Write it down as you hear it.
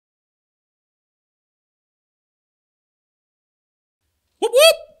Whoop,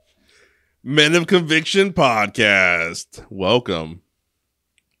 whoop. Men of Conviction podcast. Welcome.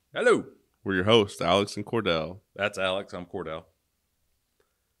 Hello. We're your hosts, Alex and Cordell. That's Alex. I'm Cordell.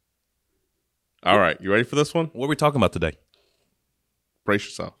 All right, you ready for this one? What are we talking about today? Brace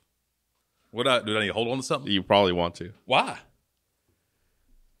yourself. Do I need to hold on to something? You probably want to. Why?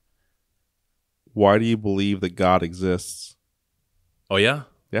 Why do you believe that God exists? Oh, yeah?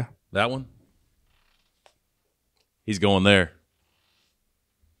 Yeah. That one? He's going there.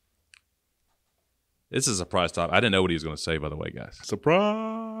 This is a surprise topic. I didn't know what he was going to say, by the way, guys.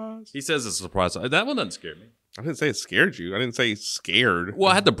 Surprise. He says it's a surprise. That one doesn't scare me. I didn't say it scared you. I didn't say scared.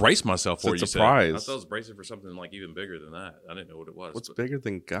 Well, I had to brace myself for It's you. a surprise. I thought I was bracing for something like even bigger than that. I didn't know what it was. What's bigger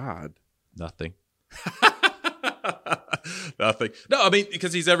than God? Nothing. Nothing. No, I mean,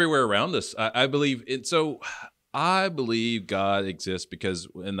 because he's everywhere around us. I believe it. So I believe God exists because,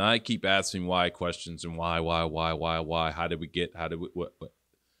 and I keep asking why questions and why, how did we get, what?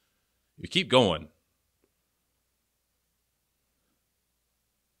 You keep going.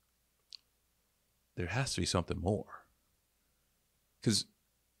 There has to be something more. Because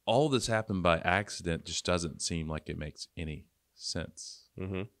all this happened by accident just doesn't seem like it makes any sense.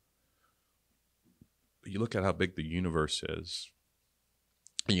 Mm-hmm. You look at how big the universe is,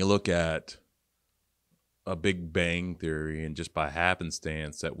 and you look at a Big Bang theory, and just by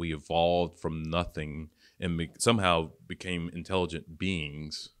happenstance that we evolved from nothing and somehow became intelligent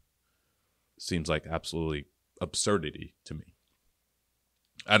beings, seems like absolutely absurdity to me.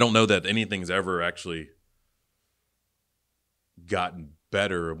 I don't know that anything's ever actually gotten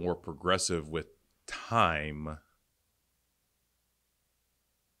better or more progressive with time. I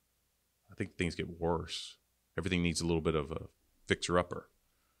think things get worse. Everything needs a little bit of a fixer-upper.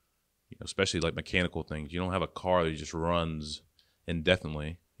 Especially like mechanical things. You don't have a car that just runs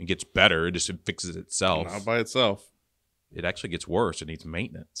indefinitely and gets better. It just fixes itself. Not by itself. It actually gets worse. It needs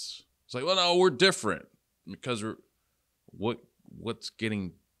maintenance. It's like, well, no, we're different because what's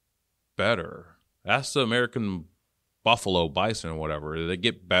getting better? Ask the American buffalo, bison, or whatever. Did they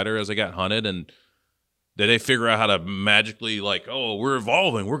get better as they got hunted? And did they figure out how to magically, like, oh, we're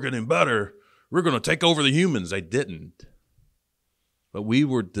evolving, we're getting better, we're going to take over the humans? They didn't. But we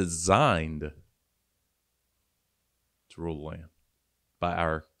were designed to rule the land by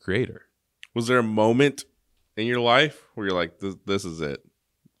our Creator. Was there a moment in your life where you're like, this is it?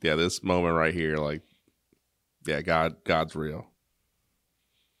 Yeah, this moment right here, like, yeah, God's real.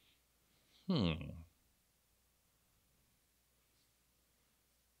 I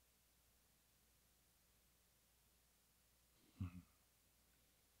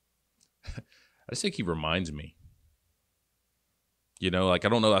just think he reminds me. Like, I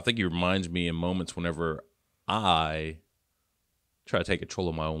don't know. I think he reminds me in moments whenever I try to take control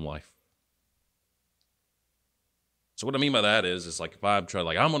of my own life. So what I mean by that is, it's like if I'm trying,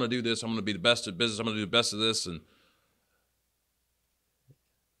 like, I'm going to do this, I'm going to be the best at business, I'm going to do the best of this, and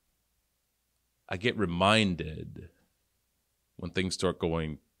I get reminded when things start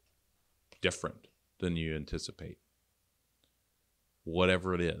going different than you anticipate.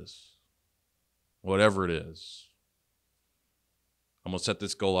 Whatever it is. I'm going to set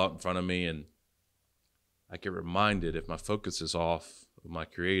this goal out in front of me, and I get reminded if my focus is off of my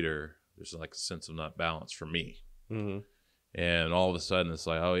Creator, there's like a sense of not balance for me. Mm-hmm. And all of a sudden it's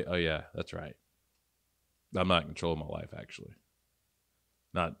like, oh yeah, that's right. I'm not in control of my life, actually.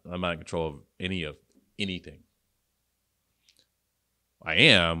 I'm not in control of anything. I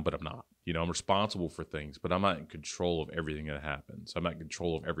am, but I'm not. I'm responsible for things, but I'm not in control of everything that happens. I'm not in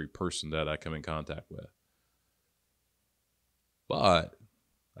control of every person that I come in contact with. But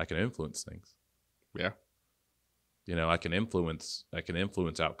I can influence things. Yeah. I can influence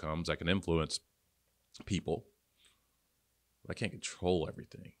outcomes. I can influence people. But I can't control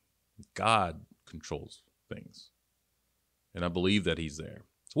everything. God controls things. And I believe that he's there.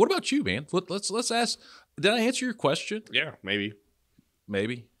 So what about you, man? Let's ask, did I answer your question? Yeah, maybe.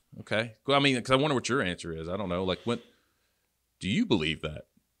 Maybe. Okay. Well, I mean, because I wonder what your answer is. I don't know. Like, do you believe that?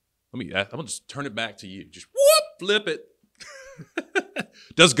 I'm going to just turn it back to you. Just flip it.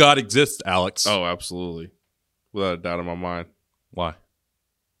 Does God exist, Alex? Oh, absolutely. Without a doubt in my mind. Why?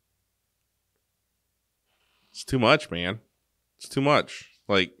 It's too much, man. It's too much.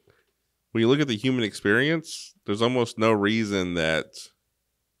 Like, when you look at the human experience, there's almost no reason that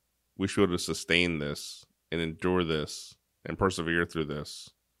we should have sustained this and endure this and persevere through this.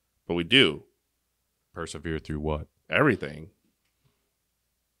 But we do. Persevere through what? Everything.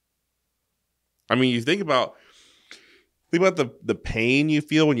 I mean, you think about the pain you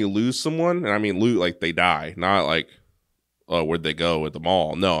feel when you lose someone, and I mean lose like they die, not like, oh, where'd they go at the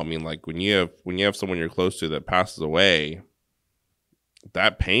mall? No, I mean like when you have someone you're close to that passes away,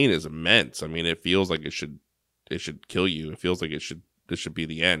 that pain is immense. I mean, it feels like it should kill you. It feels like this should be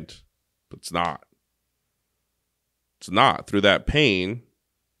the end, but it's not. It's not. Through that pain,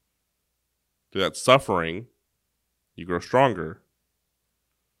 through that suffering, you grow stronger,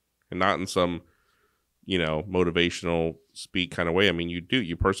 and not in some, motivational speak kind of way. I mean,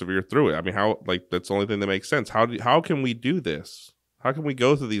 you persevere through it. I mean, that's the only thing that makes sense. How can we do this? How can we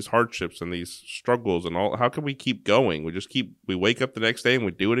go through these hardships and these struggles and all? How can we keep going? We wake up the next day and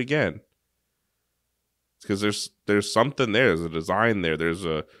we do it again. It's because there's something there. There's a design there. There's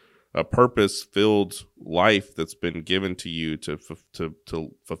a purpose-filled life that's been given to you to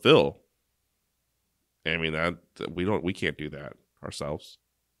fulfill. I mean, that we can't do that ourselves.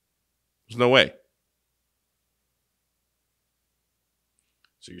 There's no way.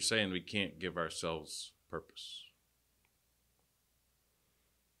 So you're saying we can't give ourselves purpose?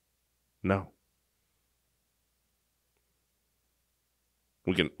 No.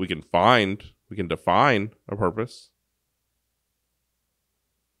 We can define a purpose,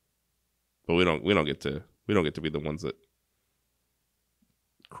 but we don't get to be the ones that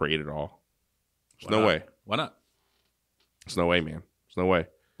create it all. There's no way. Why not? There's no way, man. There's no way.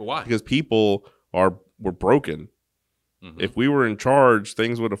 But why? Because people were broken. Mm-hmm. If we were in charge,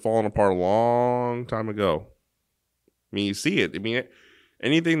 things would have fallen apart a long time ago. I mean, you see it. I mean,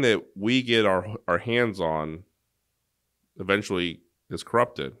 anything that we get our hands on eventually is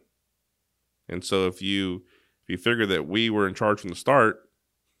corrupted. And so if you figure that we were in charge from the start,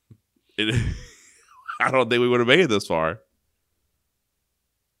 I don't think we would have made it this far.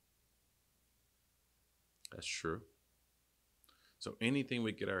 That's true. So anything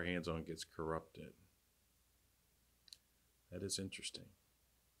we get our hands on gets corrupted. That is interesting.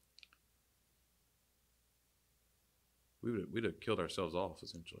 We'd have killed ourselves off,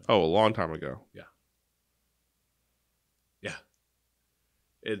 essentially. Oh, a long time ago. Yeah.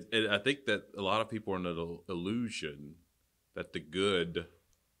 I think that a lot of people are in an illusion that the good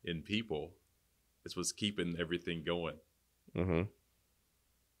in people is what's keeping everything going. Mm-hmm.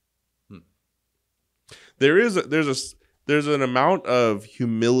 There's an amount of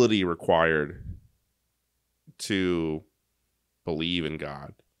humility required to believe in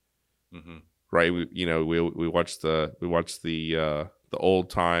God. Mm-hmm. Right? We watched the old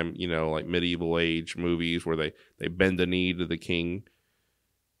time, like medieval age movies where they bend the knee to the king,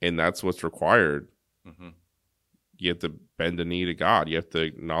 and that's what's required. Mm-hmm. You have to bend the knee to God. You have to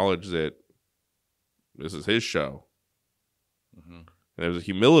acknowledge that this is his show. Mm-hmm. And there's a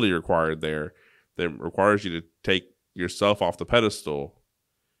humility required there that requires you to take yourself off the pedestal.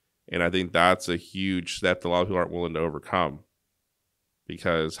 And I think that's a huge step that a lot of people aren't willing to overcome.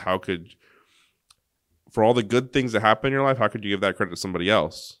 Because for all the good things that happen in your life, how could you give that credit to somebody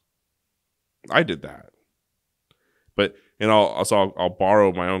else? I did that. I'll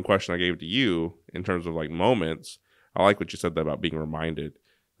borrow my own question I gave to you in terms of like moments. I like what you said about being reminded.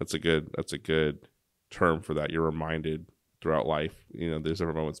 That's a good term for that. You're reminded throughout life. There's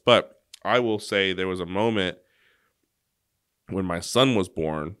different moments. But I will say there was a moment when my son was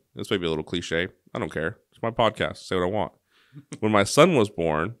born. This may be a little cliche. I don't care. It's my podcast. Say what I want. When my son was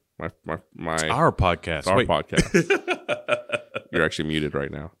born, my it's our podcast. It's our podcast. You're actually muted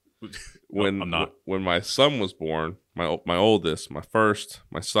right now. I'm not. When my son was born, my oldest, my first,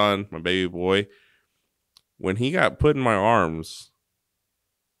 my son, my baby boy, when he got put in my arms,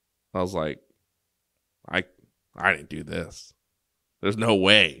 I was like, I didn't do this. There's no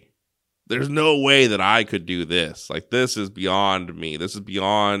way. There's no way that I could do this. Like, this is beyond me. This is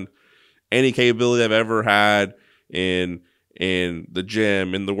beyond any capability I've ever had in the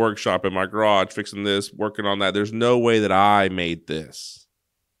gym, in the workshop, in my garage, fixing this, working on that. There's no way that I made this.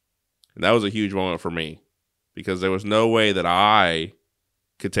 And that was a huge moment for me because there was no way that I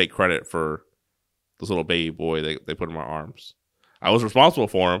could take credit for this little baby boy they put in my arms. I was responsible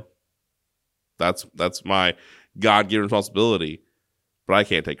for him. That's my God-given responsibility, but I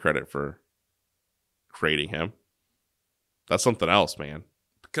can't take credit for creating him. That's something else, man.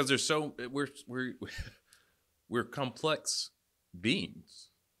 Because we're complex beings.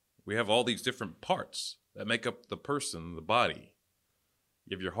 We have all these different parts that make up the person, the body.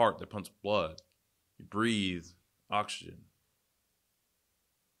 You have your heart that pumps blood. You breathe oxygen.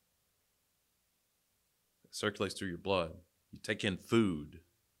 It circulates through your blood. You take in food.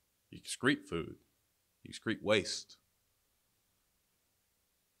 You excrete food. You excrete waste.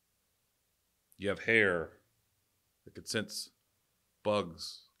 You have hair that can sense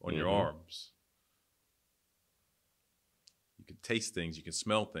bugs on your arms. You can taste things. You can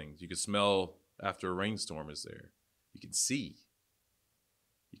smell things. You can smell after a rainstorm is there. You can see.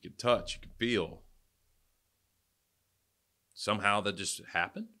 You can touch. You can feel. somehow that just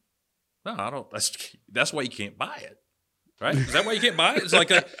happened? No, I don't. That's why you can't buy it, right? Is that why you can't buy it? It's like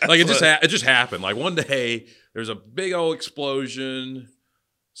it just happened. Like one day there's a big old explosion.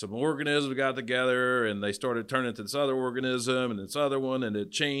 Some organisms got together and they started turning into this other organism and this other one, and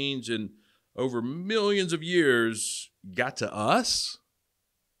it changed, and over millions of years got to us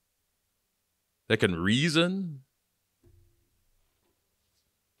that can reason,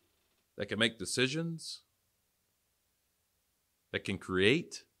 that can make decisions, that can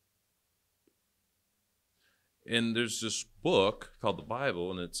create. And there's this book called the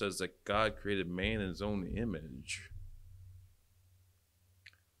Bible, and it says that God created man in his own image.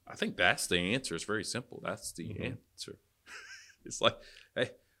 I think that's the answer. It's very simple. That's the answer. It's like,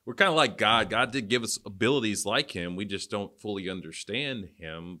 hey, we're kind of like God. God did give us abilities like him. We just don't fully understand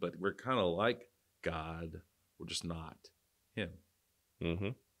him, but we're kind of like God. We're just not him. Mm-hmm.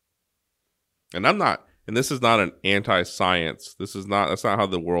 And I'm not, and this is not an anti-science. That's not how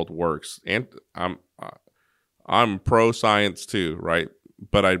the world works. And I'm pro-science too, right?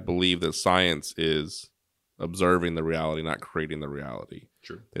 But I believe that science is observing the reality, not creating the reality.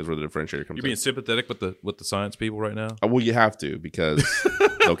 True. Is where the differentiator comes in. You're being sympathetic with the science people right now? Well, you have to, because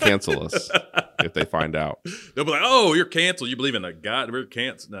they'll cancel us if they find out. They'll be like, "Oh, you're canceled. You believe in a God? We're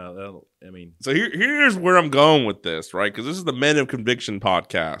canceled." No, I mean. So here's where I'm going with this, right? Because this is the Men of Conviction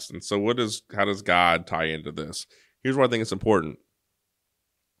podcast, and so how does God tie into this? Here's why I think it's important.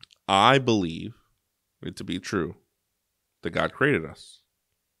 I believe it to be true that God created us.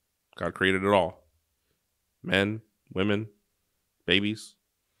 God created it all. Men, women, babies,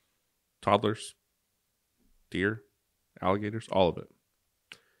 toddlers, deer, alligators, all of it.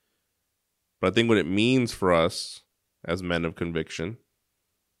 But I think what it means for us as men of conviction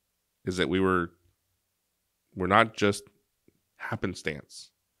is that we're not just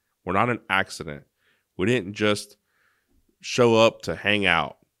happenstance. We're not an accident. We didn't just show up to hang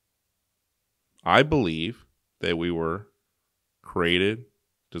out. I believe that we were created,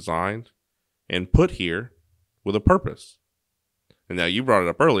 designed, and put here with a purpose. And now you brought it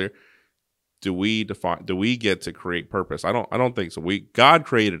up earlier. Do we get to create purpose? I don't think so. God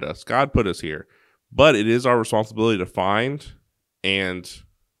created us. God put us here. But it is our responsibility to find and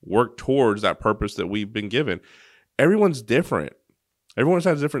work towards that purpose that we've been given. Everyone's different. Everyone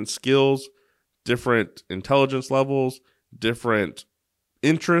has different skills, different intelligence levels, different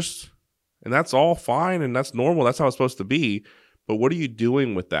interests, and that's all fine and that's normal. That's how it's supposed to be. But what are you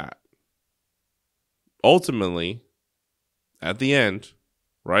doing with that? Ultimately, at the end,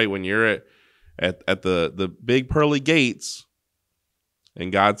 right, when you're at the big pearly gates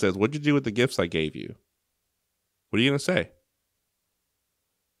and God says, "What'd you do with the gifts I gave you?" What are you going to say?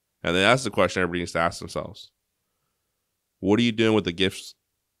 And then that's the question everybody needs to ask themselves. What are you doing with the gifts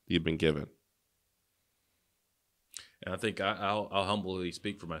you've been given? And I think I'll humbly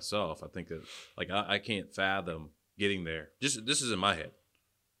speak for myself. I think that I can't fathom getting there. This is in my head.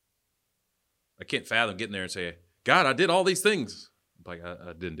 I can't fathom getting there and say, "God, I did all these things." Like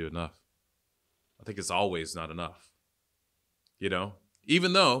I didn't do enough. I think it's always not enough. You know,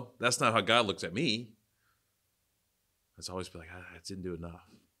 even though that's not how God looks at me, it's always be like, I didn't do enough.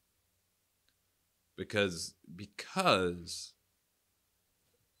 Because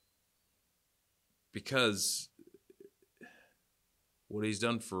what he's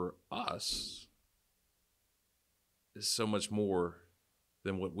done for us is so much more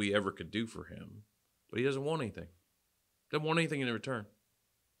than what we ever could do for him. But he doesn't want anything. Doesn't want anything in return.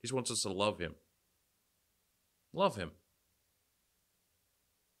 He just wants us to love him. Love him.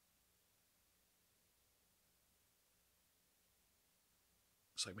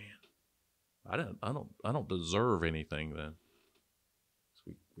 It's like, man, I don't deserve anything then.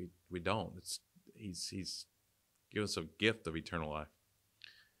 We don't. He's given us a gift of eternal life.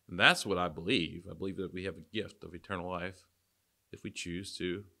 And that's what I believe. I believe that we have a gift of eternal life if we choose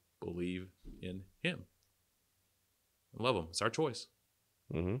to believe in him and love him. It's our choice.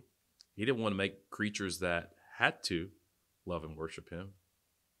 Mm-hmm. He didn't want to make creatures that had to love and worship him.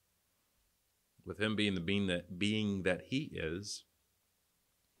 With him being the being that he is.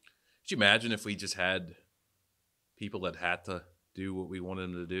 Could you imagine if we just had people that had to do what we wanted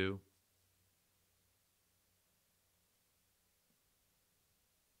them to do?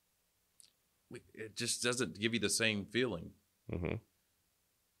 It just doesn't give you the same feeling. Mm-hmm.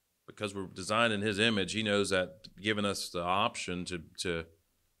 Because we're designed in his image, he knows that giving us the option to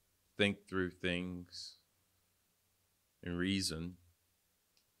think through things and reason,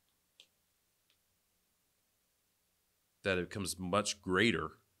 that it becomes much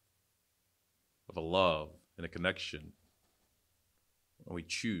greater of a love and a connection when we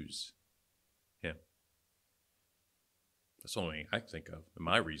choose him. That's the only thing I can think of in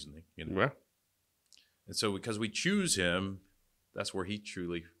my reasoning. Yeah. And so because we choose him, that's where he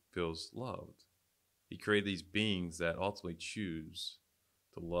truly feels loved. He created these beings that ultimately choose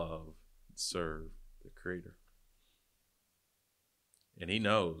to love and serve the Creator. And he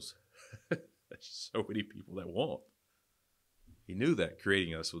knows there's so many people that won't. He knew that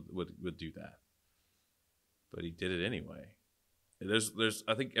creating us would do that. But he did it anyway. There's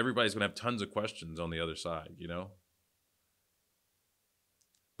I think everybody's going to have tons of questions on the other side, you know?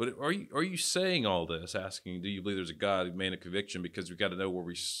 But are you saying all this, asking, do you believe there's a God who made a conviction because we've got to know where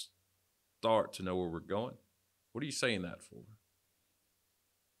we start to know where we're going? What are you saying that for?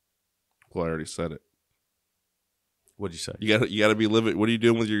 Well, I already said it. What'd you say? You got to be living. What are you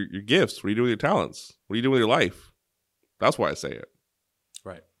doing with your gifts? What are you doing with your talents? What are you doing with your life? That's why I say it.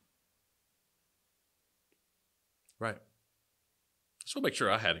 Right. Right. Just want to make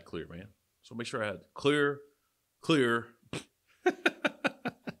sure I had it clear, man. Just want to make sure I had it clear.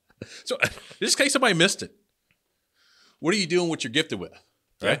 So, just in case somebody missed it, what are you doing what you're gifted with?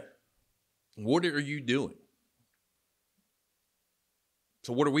 Right? Yeah. What are you doing?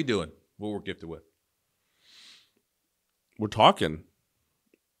 So, what are we doing? What we're gifted with? We're talking.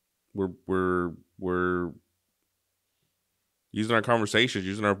 We're using our conversations,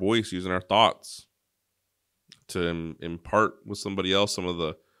 using our voice, using our thoughts to impart with somebody else some of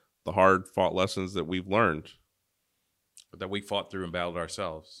the hard fought lessons that we've learned. That we fought through and battled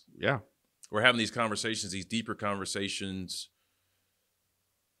ourselves. Yeah. We're having these conversations, these deeper conversations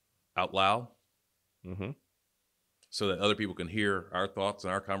out loud. Mm-hmm. So that other people can hear our thoughts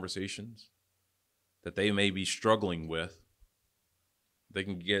and our conversations that they may be struggling with. They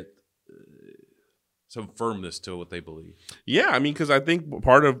can get some firmness to what they believe. Yeah, I mean, because I think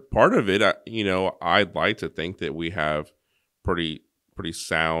part of it, I'd like to think that we have pretty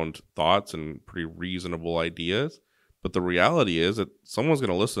sound thoughts and pretty reasonable ideas. But the reality is that someone's going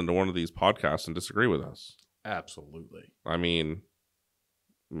to listen to one of these podcasts and disagree with us. Absolutely. I mean,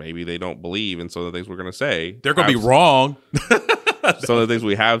 maybe they don't believe in some of the things we're going to say. They're going to be wrong. Some of the things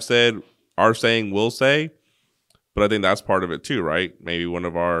we have said, are saying, will say. But I think that's part of it too, right? Maybe one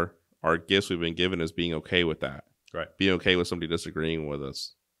of our gifts we've been given is being okay with that. Right. Being okay with somebody disagreeing with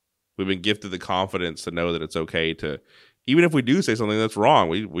us. We've been gifted the confidence to know that it's okay to, even if we do say something that's wrong,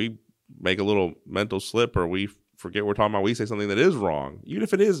 we make a little mental slip or we forget what we're talking about, we say something that is wrong. Even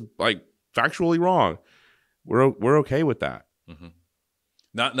if it is like factually wrong, we're okay with that. Mm-hmm.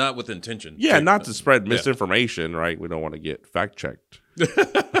 Not with intention. Yeah, not to spread misinformation, right? We don't want to get fact checked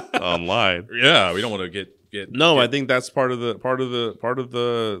online. Yeah, we don't want to get. No, I think that's part of the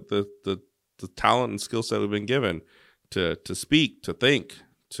talent and skill set we've been given to speak, to think,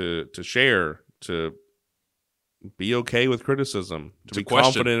 to share, to be okay with criticism, to be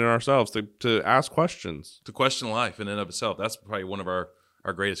confident in ourselves, to ask questions, to question life in and of itself. That's probably one of our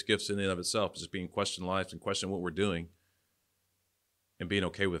greatest gifts in and of itself, is just being question life and question what we're doing, and being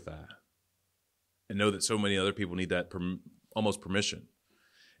okay with that, and know that so many other people need that almost permission.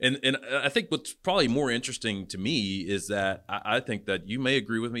 And I think what's probably more interesting to me is that I think that you may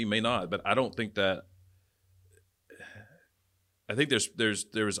agree with me, may not, but I don't think that. I think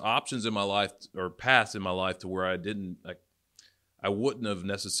there's options in my life or paths in my life to where I wouldn't have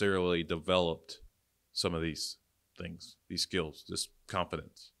necessarily developed some of these things, these skills, this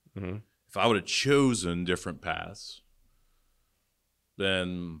confidence. Mm-hmm. If I would have chosen different paths,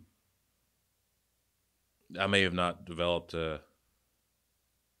 then I may have not developed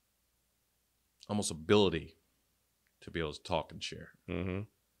almost ability to be able to talk and share. Mm-hmm.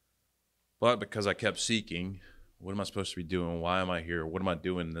 But because I kept seeking, what am I supposed to be doing? Why am I here? What am I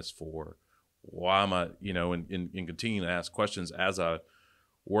doing this for? Why am I, and continuing to ask questions as I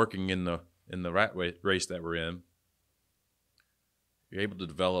working in the rat race that we're in. You're able to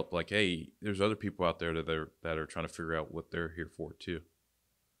develop like, hey, there's other people out there that are trying to figure out what they're here for too.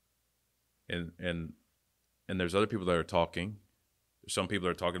 And there's other people that are talking. There's some people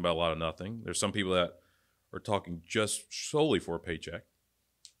that are talking about a lot of nothing. There's some people that are talking just solely for a paycheck.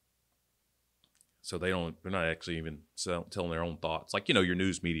 So they're not actually even telling their own thoughts. Like, your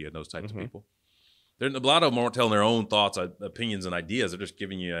news media and those types of people. A lot of them aren't telling their own thoughts, opinions, and ideas. They're just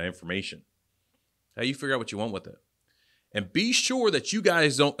giving you information. How you figure out what you want with it. And be sure that you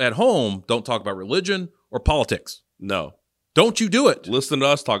guys at home don't talk about religion or politics. No. Don't you do it. Listen to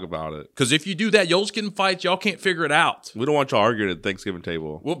us talk about it. Because if you do that, y'all just get in fights. Y'all can't figure it out. We don't want y'all arguing at the Thanksgiving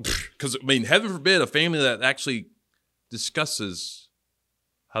table. Well, because, heaven forbid a family that actually discusses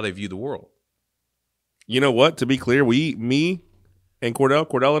how they view the world. You know what? To be clear, me and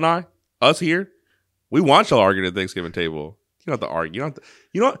Cordell and I, us here, we want y'all arguing at the Thanksgiving table. You don't have to argue.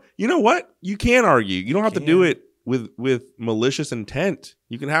 You know what? You can argue. You don't have to do it with malicious intent.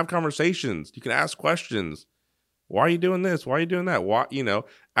 You can have conversations. You can ask questions. Why are you doing this? Why are you doing that? Why,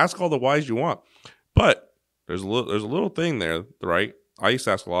 ask all the whys you want. But there's a little thing there, right? I used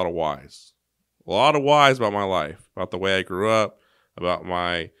to ask a lot of whys. A lot of whys about my life, about the way I grew up, about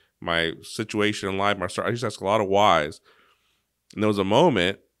my situation in life, I used to ask a lot of whys. And there was a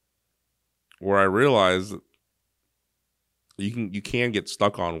moment where I realized that you can get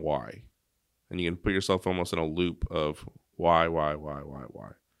stuck on why. And you can put yourself almost in a loop of why. You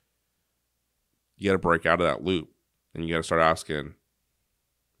got to break out of that loop. And you got to start asking,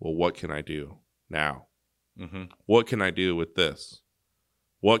 well, what can I do now? Mm-hmm. What can I do with this?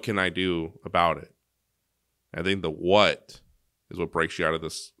 What can I do about it? I think the what is what breaks you out of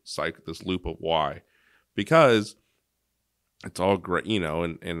this this loop of why. Because it's all great,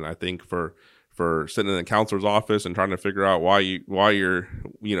 and I think for sitting in a counselor's office and trying to figure out why you're,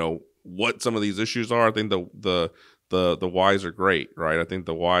 what some of these issues are, I think the whys are great, right? I think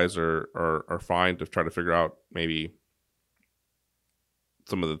the whys are fine to try to figure out maybe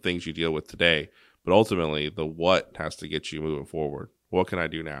some of the things you deal with today, but ultimately the what has to get you moving forward. What can I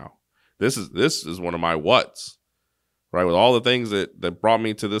do now? This is one of my whats, right? With all the things that brought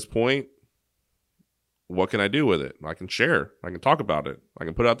me to this point, what can I do with it? I can share. I can talk about it. I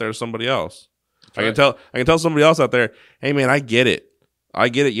can put it out there to somebody else. I can tell somebody else out there, hey man, I get it.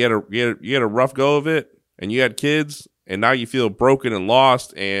 You had a rough go of it, and you had kids, and now you feel broken and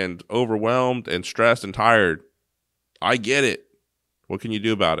lost and overwhelmed and stressed and tired. I get it. What can you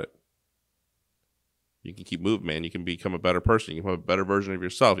do about it? You can keep moving, man. You can become a better person. You can become a better version of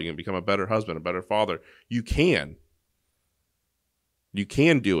yourself. You can become a better husband, a better father. You can. You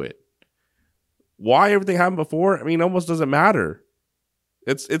can do it. Why everything happened before? I mean, it almost doesn't matter.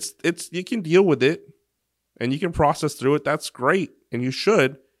 It's you can deal with it and you can process through it. That's great. And you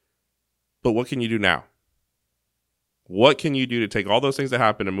should. But what can you do now? What can you do to take all those things that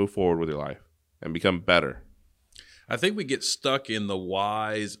happened and move forward with your life and become better? I think we get stuck in the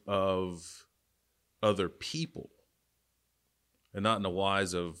whys of other people and not in the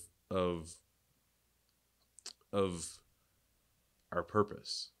whys of our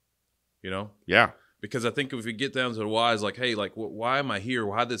purpose, Yeah. Because I think if we get down to the whys, like, hey, like, why am I here?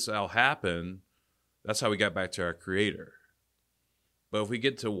 Why did this all happen? That's how we got back to our creator. But if we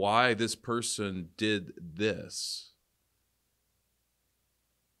get to why this person did this,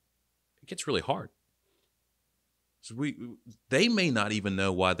 it gets really hard. So they may not even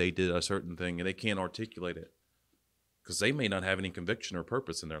know why they did a certain thing, and they can't articulate it because they may not have any conviction or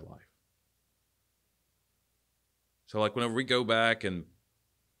purpose in their life. So like whenever we go back and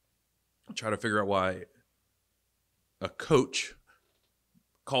try to figure out why a coach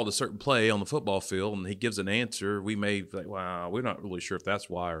called a certain play on the football field and he gives an answer, we may think, wow, we're not really sure if that's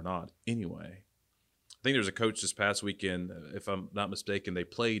why or not. Anyway, I think there's a coach this past weekend, if I'm not mistaken, they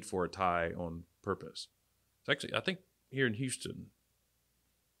played for a tie on purpose. It's actually, I think here in Houston,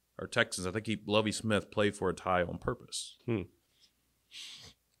 or Texans, I think Lovie Smith played for a tie on purpose.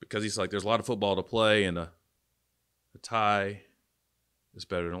 Because he's like, there's a lot of football to play, and a tie is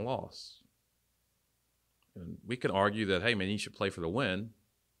better than a loss. And we can argue that, hey, man, you should play for the win.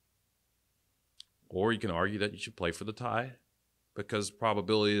 Or you can argue that you should play for the tie because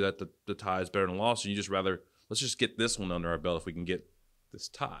probability that the tie is better than a loss, and you just rather, let's just get this one under our belt if we can get this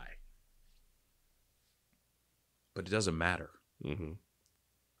tie. But it doesn't matter. Mm-hmm.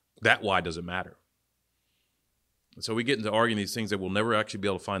 That why doesn't matter. And so we get into arguing these things that we'll never actually be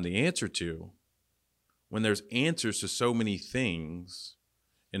able to find the answer to when there's answers to so many things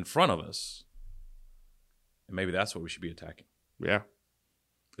in front of us. And maybe that's what we should be attacking. Yeah.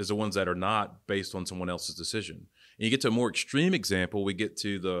 Is the ones that are not based on someone else's decision. And you get to a more extreme example, we get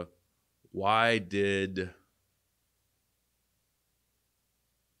to the why did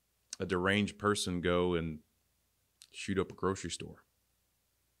a deranged person go and shoot up a grocery store,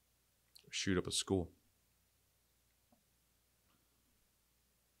 shoot up a school?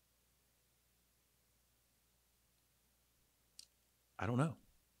 I don't know.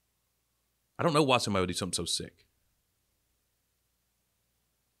 I don't know why somebody would do something so sick.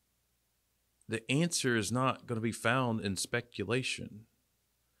 The answer is not going to be found in speculation.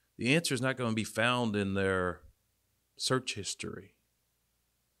 The answer is not going to be found in their search history.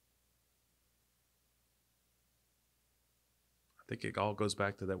 I think it all goes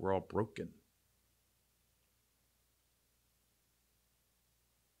back to that we're all broken.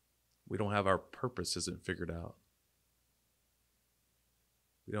 We don't have our purpose isn't figured out.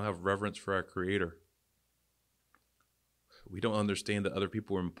 We don't have reverence for our Creator. We don't understand that other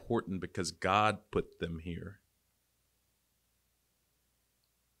people are important because God put them here.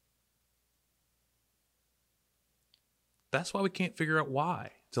 That's why we can't figure out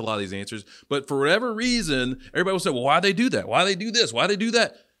why to a lot of these answers. But for whatever reason, everybody will say, well, why they do that? Why they do this? Why they do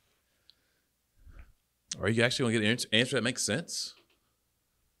that? Are you actually going to get an answer that makes sense?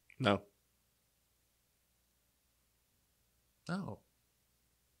 No. No.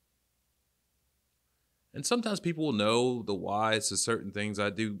 And sometimes people will know the whys to certain things.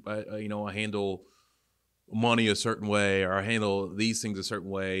 I handle money a certain way, or I handle these things a certain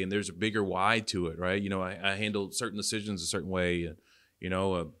way, and there's a bigger why to it, right? I handle certain decisions a certain way, and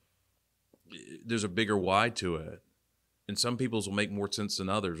there's a bigger why to it. And some people's will make more sense than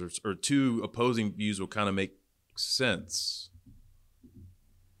others, or two opposing views will kind of make sense.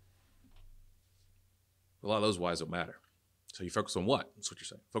 A lot of those whys don't matter. So you focus on what? That's what you're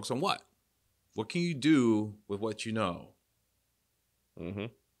saying. Focus on what? What can you do with what you know? Mm-hmm.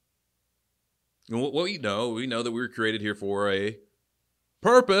 And what we know that we were created here for a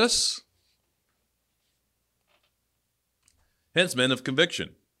purpose. Hence, Men of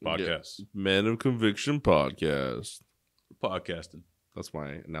Conviction podcast. Yeah. Men of Conviction podcast. Podcasting. That's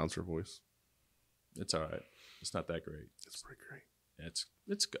my announcer voice. It's all right. It's not that great. It's pretty great.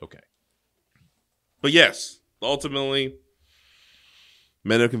 It's okay. But yes, ultimately,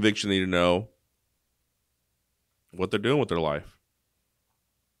 Men of Conviction need to know what they're doing with their life.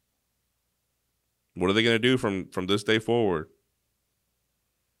 What are they going to do from this day forward?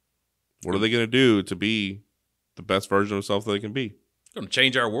 What are they going to do to be the best version of themselves that they can be? Going to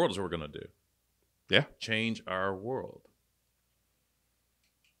change our world is what we're going to do. Yeah. Change our world.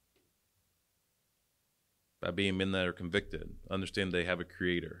 By being men that are convicted, understand they have a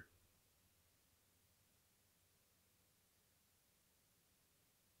creator.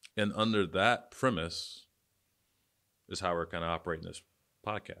 And under that premise is how we're kind of operating this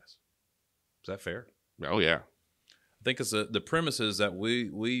podcast. Is that fair? Oh, yeah. I think it's the premise is that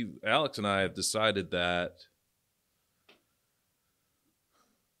we Alex and I have decided that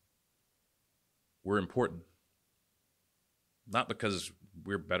we're important. Not because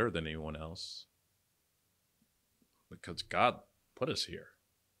we're better than anyone else, because God put us here.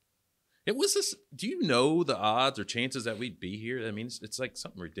 It was this. Do you know the odds or chances that we'd be here? I mean, it's like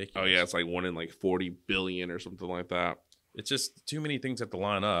something ridiculous. Oh, yeah. It's like 1 in 40 billion or something like that. It's just too many things have to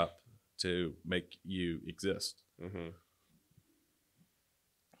line up to make you exist. Mm-hmm.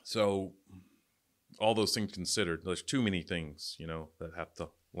 So all those things considered, there's too many things, that have to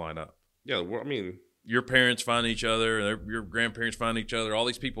line up. Yeah, well, I mean, your parents find each other, and your grandparents find each other. All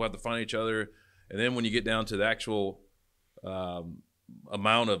these people have to find each other. And then when you get down to the actual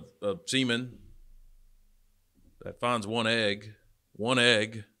amount of semen that finds one egg,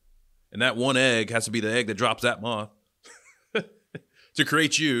 and that one egg has to be the egg that drops that month to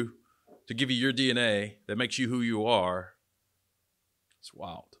create you, to give you your DNA that makes you who you are. It's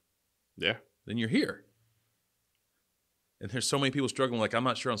wild. Yeah. Then you're here. And there's so many people struggling like, I'm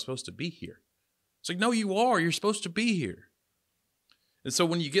not sure I'm supposed to be here. It's like, no, you are. You're supposed to be here. And so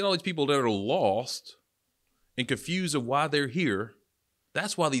when you get all these people that are lost and confused of why they're here,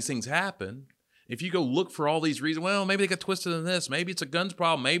 that's why these things happen. If you go look for all these reasons, well, maybe they got twisted in this. Maybe it's a guns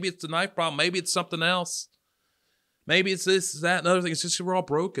problem. Maybe it's a knife problem. Maybe it's something else. Maybe it's this, that, and other thing. It's just we're all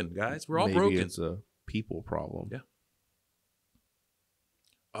broken, guys. We're all broken. Maybe it's a people problem. Yeah.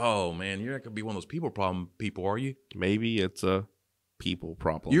 Oh, man, you're not going to be one of those people are you? Maybe it's a people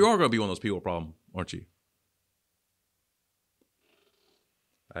problem. You are going to be one of those people problem, aren't you?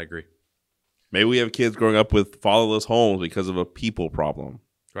 I agree. Maybe we have kids growing up with fatherless homes because of a people problem.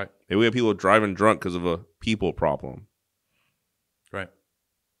 Right. Maybe we have people driving drunk because of a people problem. Right.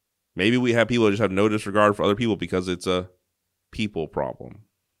 Maybe we have people that just have no disregard for other people because it's a people problem.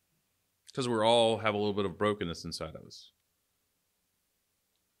 Because we all have a little bit of brokenness inside of us.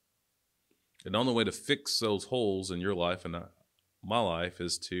 And the only way to fix those holes in your life and my life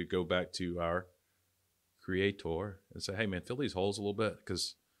is to go back to our Creator and say, hey, man, fill these holes a little bit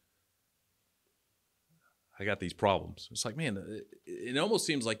because I got these problems. It's like, man, it almost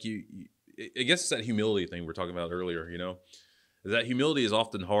seems like I guess it's that humility thing we were talking about earlier, That humility is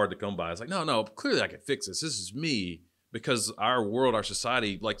often hard to come by. It's like, no, clearly I can fix this. This is me. Because our world, our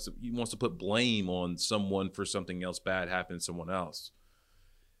society wants to put blame on someone for something else bad happening to someone else.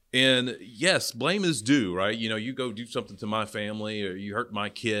 And yes, blame is due, right? You go do something to my family or you hurt my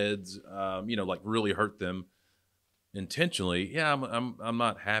kids, like really hurt them intentionally. Yeah, I'm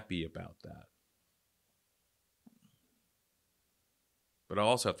not happy about that. But I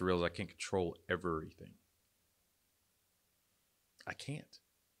also have to realize I can't control everything. I can't.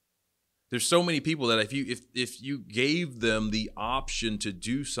 There's so many people that if you gave them the option to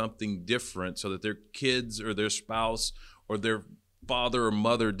do something different so that their kids or their spouse or their father or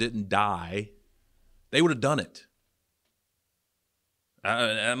mother didn't die, they would have done it.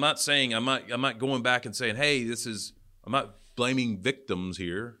 I'm not saying I'm not going back and saying, hey, I'm not blaming victims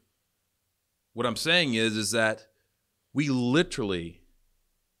here. What I'm saying is that we literally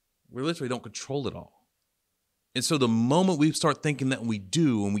don't control it all. And so the moment we start thinking that we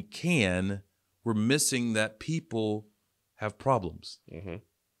do and we can, we're missing that people have problems. Mm-hmm.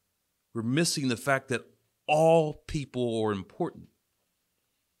 We're missing the fact that all people are important.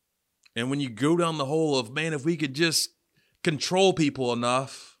 And when you go down the hole of, man, if we could just control people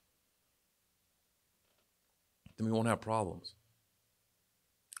enough, then we won't have problems.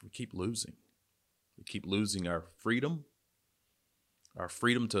 We keep losing. We keep losing our freedom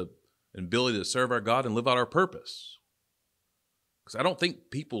to and ability to serve our God and live out our purpose. Because I don't think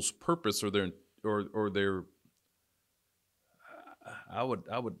people's purpose or their I would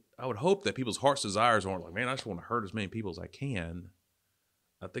hope that people's heart's desires aren't like, man, I just want to hurt as many people as I can.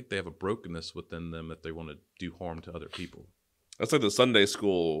 I think they have a brokenness within them that they want to do harm to other people. That's like the Sunday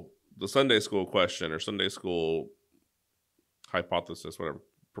school question or Sunday school hypothesis, whatever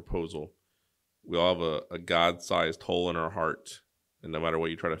proposal. We all have a God-sized hole in our heart. And no matter what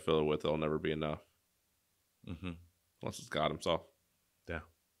you try to fill it with, it'll never be enough. Mm-hmm. Unless it's God himself. Yeah.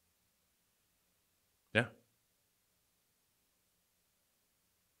 Yeah.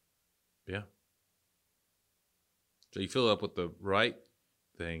 Yeah. So you fill it up with the right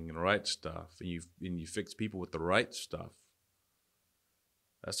thing and the right stuff, and you fix people with the right stuff.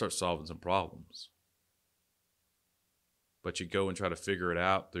 That starts solving some problems. But you go and try to figure it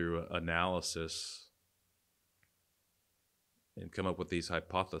out through analysis and come up with these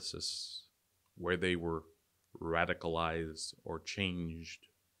hypotheses where they were radicalized or changed.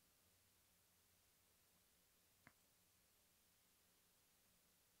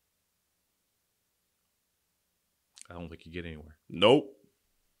 I don't think you get anywhere. Nope.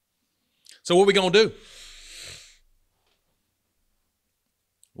 So what we gonna do?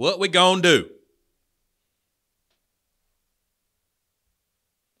 What we gonna do?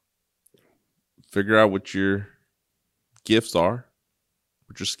 Figure out what your gifts are,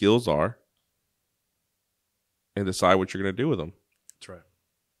 what your skills are, and decide what you're going to do with them. That's right.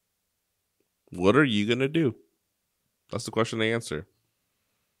 What are you going to do? That's the question to answer.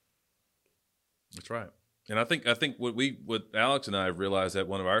 That's right. And I think what Alex and I have realized that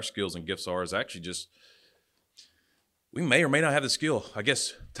one of our skills and gifts are is actually just, we may or may not have the skill. I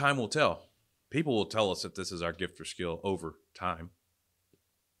guess time will tell. People will tell us if this is our gift or skill over time.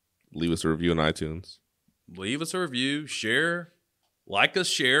 Leave us a review on iTunes. Leave us a review, share, like us,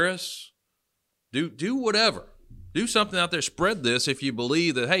 share us. Do whatever. Do something out there. Spread this if you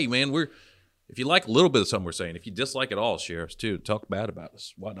believe that, hey, man, if you like a little bit of something we're saying, if you dislike it all, share us too. Talk bad about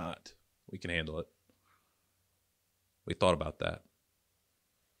us. Why not? We can handle it. We thought about that.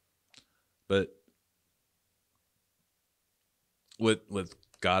 But with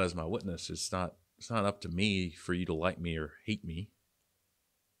God as my witness, it's not up to me for you to like me or hate me.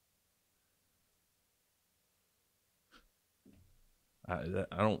 I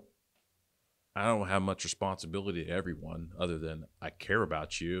don't have much responsibility to everyone other than I care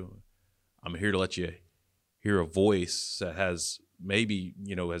about you. I'm here to let you hear a voice that has maybe,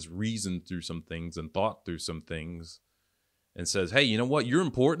 has reasoned through some things and thought through some things and says, hey, you know what? You're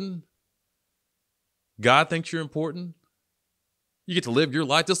important. God thinks you're important. You get to live your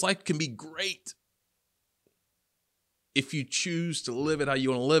life. This life can be great if you choose to live it how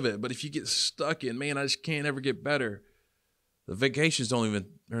you want to live it. But if you get stuck in, man, I just can't ever get better. The vacations are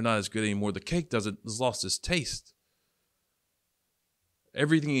not as good anymore. The cake has lost its taste.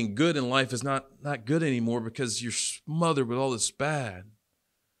 Everything good in life is not good anymore because you're smothered with all this bad.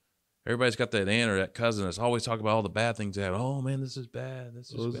 Everybody's got that aunt or that cousin that's always talking about all the bad things they have. Oh, man, this is bad.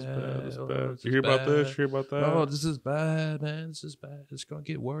 This is bad. This is Oh, bad. this You is hear about bad. this? You hear about that? Oh, this is bad, man. This is bad. It's going to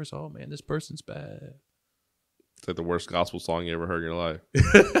get worse. Oh, man, this person's bad. It's like the worst gospel song you ever heard in your life.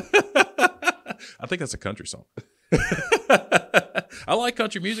 I think that's a country song. I like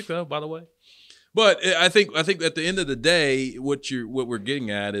country music, though, by the way. But I think at the end of the day, what we're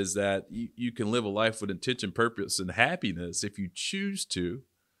getting at is that you can live a life with intention, purpose, and happiness if you choose to,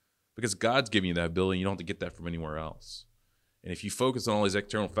 because God's giving you that ability. And you don't have to get that from anywhere else. And if you focus on all these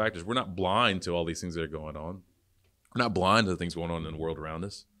external factors, we're not blind to all these things that are going on. We're not blind to the things going on in the world around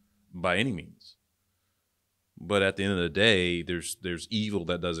us by any means. But at the end of the day, there's evil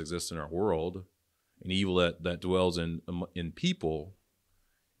that does exist in our world, and evil that dwells in people.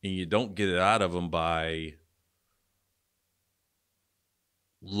 And you don't get it out of them by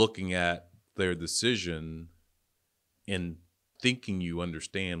looking at their decision and thinking you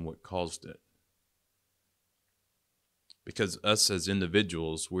understand what caused it. Because us as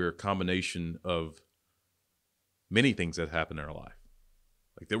individuals, we're a combination of many things that happen in our life.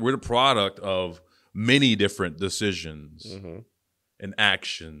 Like that we're the product of many different decisions Mm-hmm. and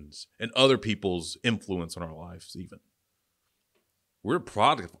actions and other people's influence on our lives even. We're a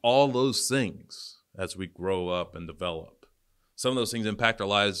product of all those things as we grow up and develop. Some of those things impact our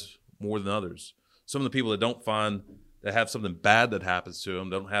lives more than others. Some of the people that have something bad that happens to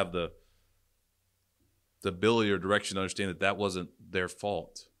them don't have the ability or direction to understand that wasn't their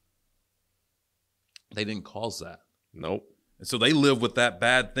fault. They didn't cause that. Nope. And so they live with that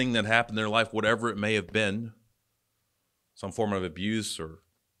bad thing that happened in their life, whatever it may have been, some form of abuse or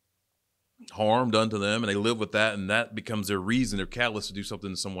harm done to them, and they live with that, and that becomes their reason, their catalyst to do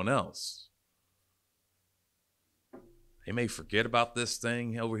something to someone else. They may forget about this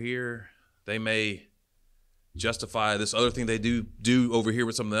thing over here. They may justify this other thing they do over here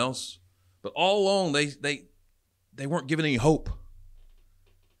with something else. But all along, they weren't given any hope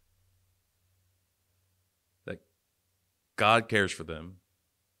that God cares for them.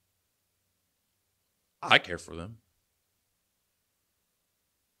 I care for them.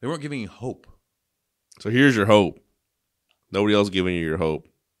 They weren't giving you hope. So here's your hope. Nobody else giving you your hope.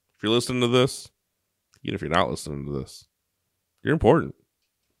 If you're listening to this, even if you're not listening to this, you're important.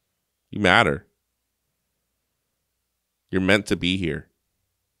 You matter. You're meant to be here.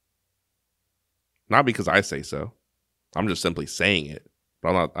 Not because I say so. I'm just simply saying it.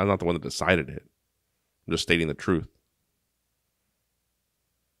 But I'm not the one that decided it. I'm just stating the truth.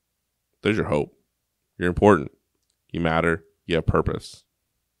 There's your hope. You're important. You matter. You have purpose.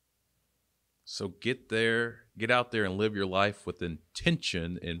 So get out there and live your life with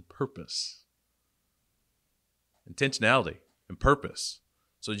intention and purpose. Intentionality and purpose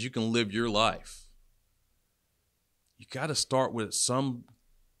so that you can live your life. You got to start with some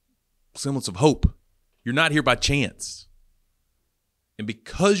semblance of hope. You're not here by chance. And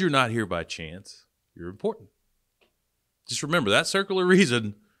because you're not here by chance, you're important. Just remember that circular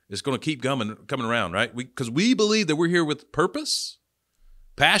reason is going to keep coming around, right? Because we believe that we're here with purpose,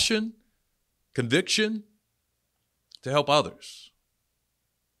 passion, conviction to help others.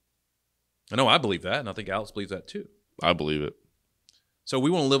 I know I believe that, and I think Alex believes that too. I believe it. So we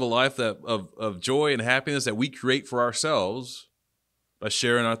want to live a life of joy and happiness that we create for ourselves by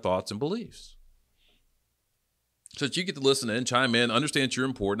sharing our thoughts and beliefs. So that you get to listen in, chime in, understand that you're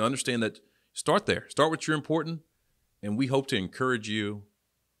important, understand that start there. Start with you're important, and we hope to encourage you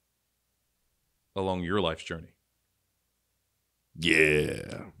along your life's journey.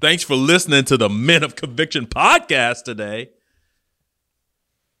 Yeah. Thanks for listening to the Men of Conviction podcast today.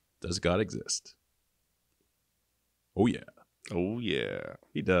 Does God exist? Oh, yeah. Oh, yeah.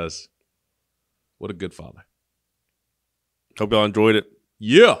 He does. What a good father. Hope y'all enjoyed it.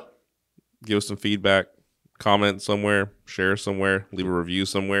 Yeah. Give us some feedback. Comment somewhere. Share somewhere. Leave a review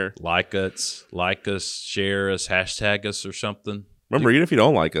somewhere. Like us, share us, hashtag us or something. Remember, even if you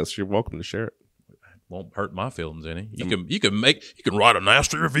don't like us, you're welcome to share it. Won't hurt my feelings any. You can write a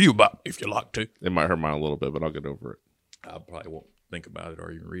nasty review about me if you like to. It might hurt mine a little bit, but I'll get over it. I probably won't think about it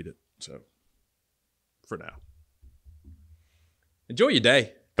or even read it. So, for now, enjoy your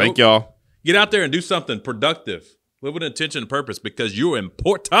day. Thank y'all. Get out there and do something productive. Live with intention and purpose because you're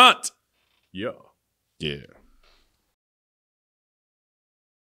important. Yeah. Yeah.